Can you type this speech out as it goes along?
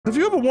Have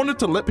you ever wanted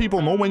to let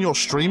people know when you're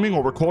streaming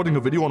or recording a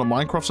video on a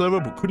Minecraft server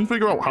but couldn't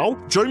figure out how?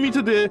 Join me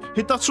today,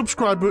 hit that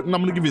subscribe button,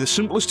 I'm going to give you the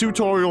simplest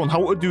tutorial on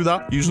how to do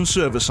that using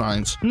server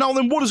signs. Now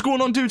then, what is going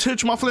on, dudes?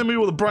 It's Flame here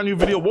with a brand new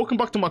video. Welcome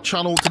back to my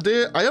channel.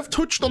 Today, I have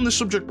touched on this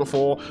subject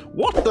before.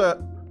 What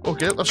the...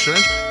 Okay, that's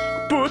strange.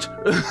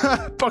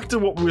 But, back to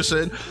what we were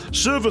saying,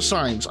 server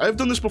signs. I have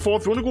done this before.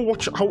 If you want to go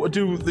watch how to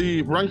do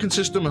the ranking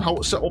system and how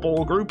to set up all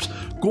the groups,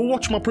 go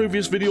watch my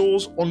previous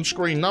videos on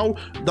screen now.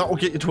 That will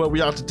get you to where we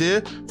are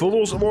today. For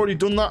those that have already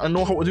done that and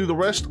know how to do the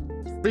rest,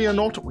 fear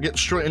not, we'll get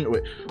straight into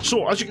it.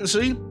 So, as you can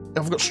see,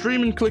 I've got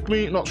streaming, click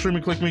me, not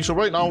streaming, click me. So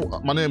right now,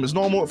 my name is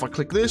normal. If I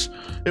click this,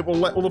 it will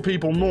let other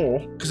people know,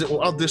 because it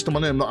will add this to my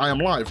name that I am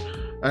live.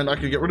 And I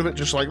can get rid of it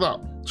just like that.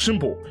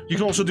 Simple. You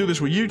can also do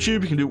this with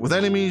YouTube, you can do it with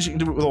enemies, you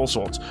can do it with all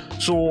sorts.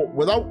 So,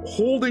 without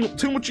holding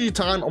too much of your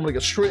time, I'm going to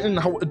get straight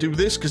into how to do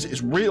this, because it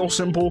is real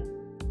simple.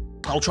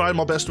 I'll try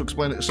my best to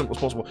explain it as simple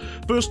as possible.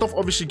 First off,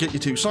 obviously, get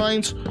your two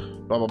signs.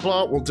 Blah, blah,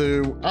 blah. We'll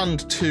do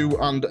and 2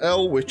 and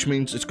L, which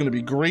means it's going to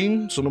be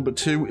green. So, number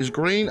 2 is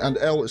green, and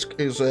L is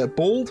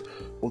bold.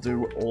 We'll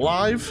do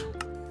live.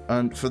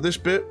 And for this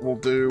bit, we'll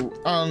do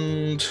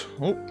and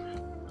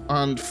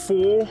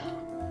 4.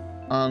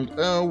 And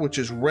L, which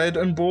is red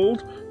and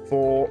bold,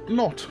 for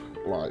not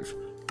live.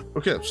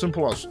 Okay,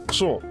 simple as.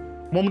 So, what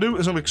I'm going to do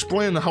is I'm going to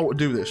explain how to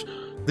do this.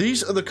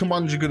 These are the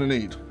commands you're going to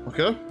need,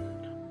 okay?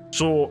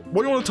 So,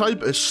 what you want to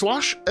type is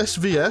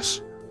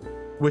 /svs,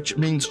 which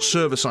means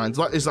server signs.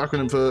 That is the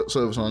acronym for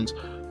server signs.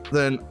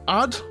 Then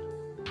add,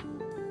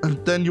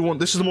 and then you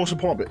want, this is the most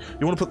important bit,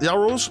 you want to put the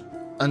arrows,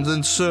 and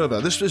then server.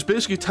 This is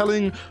basically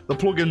telling the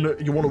plugin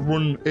that you want to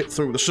run it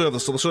through the server,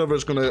 so the server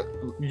is going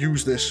to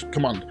use this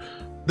command.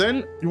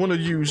 Then you want to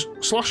use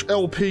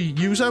 /lp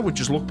user,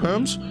 which is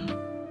LuckPerms.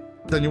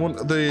 Then you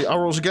want the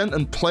arrows again,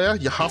 and player.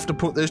 You have to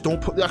put this. Don't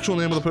put the actual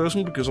name of the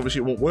person, because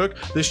obviously it won't work.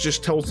 This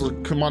just tells the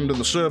command in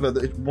the server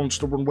that it wants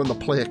to run when the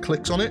player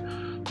clicks on it.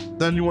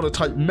 Then you want to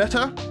type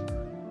meta,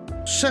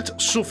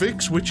 set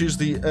suffix, which is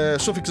the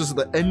suffixes at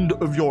the end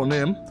of your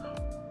name.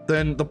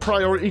 Then the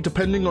priority,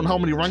 depending on how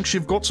many ranks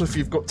you've got. So if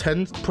you've got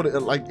 10, put it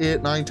at like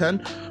 8, 9,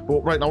 10. But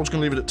right now, I'm just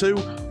going to leave it at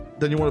 2.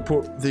 Then you want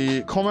to put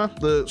the comma,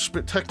 the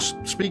text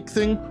speak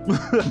thing.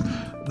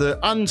 The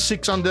and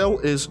 6 and L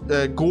is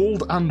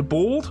gold and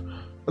bold.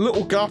 A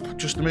little gap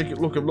just to make it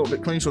look a little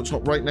bit clean so it's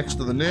not right next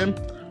to the name.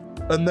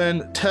 And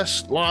then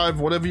test, live,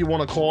 whatever you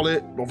want to call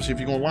it. Obviously, if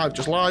you're going live,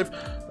 just live.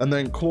 And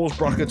then close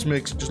brackets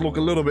makes it just look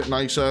a little bit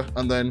nicer.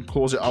 And then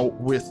close it out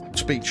with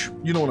speech.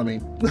 You know what I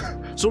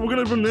mean? So we're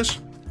going to run this.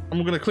 And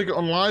we're going to click it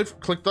on live.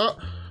 Click that.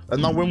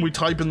 And now when we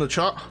type in the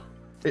chat,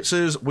 it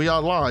says we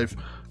are live.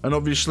 And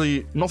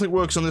obviously, nothing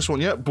works on this one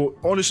yet, but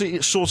honestly,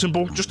 it's so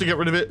simple. Just to get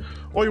rid of it,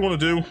 all you want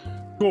to do,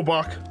 go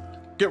back,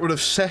 get rid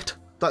of set.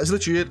 That is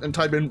literally it, and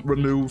type in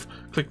remove.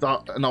 Click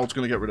that, and now it's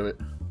going to get rid of it.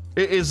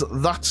 It is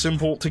that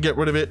simple to get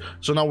rid of it.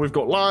 So now we've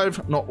got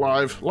live, not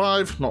live,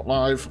 live, not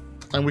live,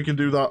 and we can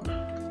do that,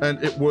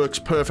 and it works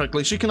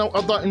perfectly. So you can now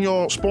add that in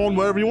your spawn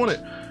wherever you want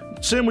it.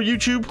 Same with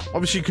YouTube.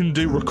 Obviously, you can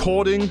do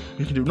recording.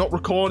 You can do not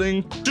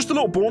recording. Just a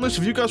little bonus.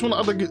 If you guys want to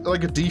add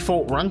like a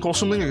default rank or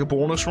something, like a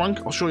bonus rank,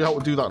 I'll show you how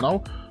to do that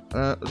now.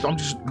 I'm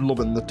just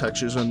loving the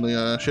textures and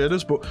the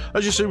shaders. But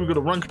as you see, we've got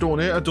a rank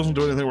donator. It doesn't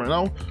do anything right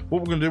now.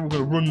 What we're going to do, we're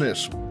going to run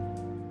this.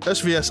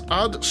 SVS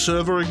add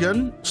server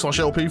again,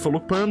 /LP for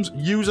LuckPerms.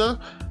 User,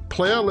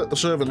 player, let the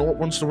server know it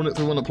wants to run it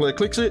through when the player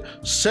clicks it.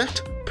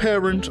 Set,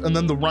 parent, and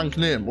then the rank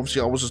name.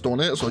 Obviously, I was a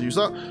donator, so I'll use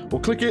that.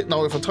 We'll click it.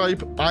 Now, if I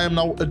type, I am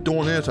now a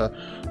donator.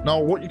 Now,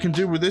 what you can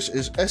do with this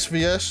is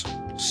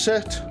SVS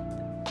set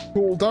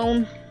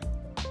cooldown,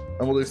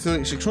 and we'll do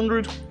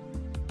 3600.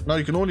 Now,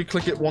 you can only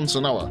click it once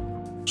an hour.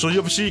 So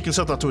obviously you can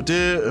set that to a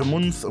day, a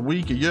month, a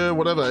week, a year,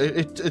 whatever.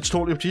 It's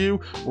totally up to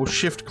you. We'll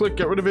shift click,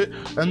 get rid of it,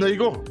 and there you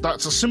go.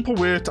 That's a simple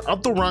way to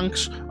add the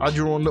ranks, add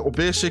your own little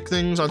basic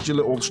things, add your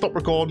little stop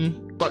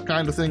recording, that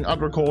kind of thing,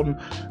 add recording.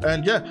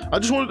 And yeah, I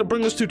just wanted to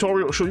bring this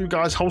tutorial to show you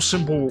guys how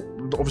simple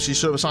obviously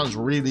server signs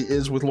really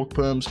is with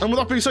LuckPerms. And with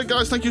that being said,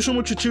 guys, thank you so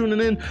much for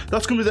tuning in.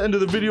 That's going to be the end of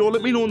the video.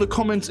 Let me know in the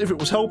comments if it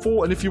was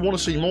helpful and if you want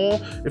to see more.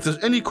 If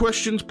there's any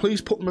questions, please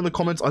put them in the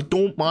comments. I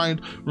don't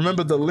mind.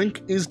 Remember, the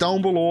link is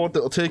down below.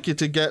 That'll take you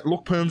to get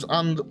LuckPerms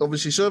and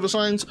obviously server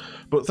signs.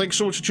 But thanks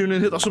so much for tuning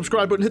in. Hit that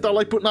subscribe button, hit that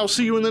like button. I'll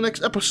see you in the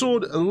next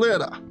episode.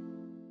 Later.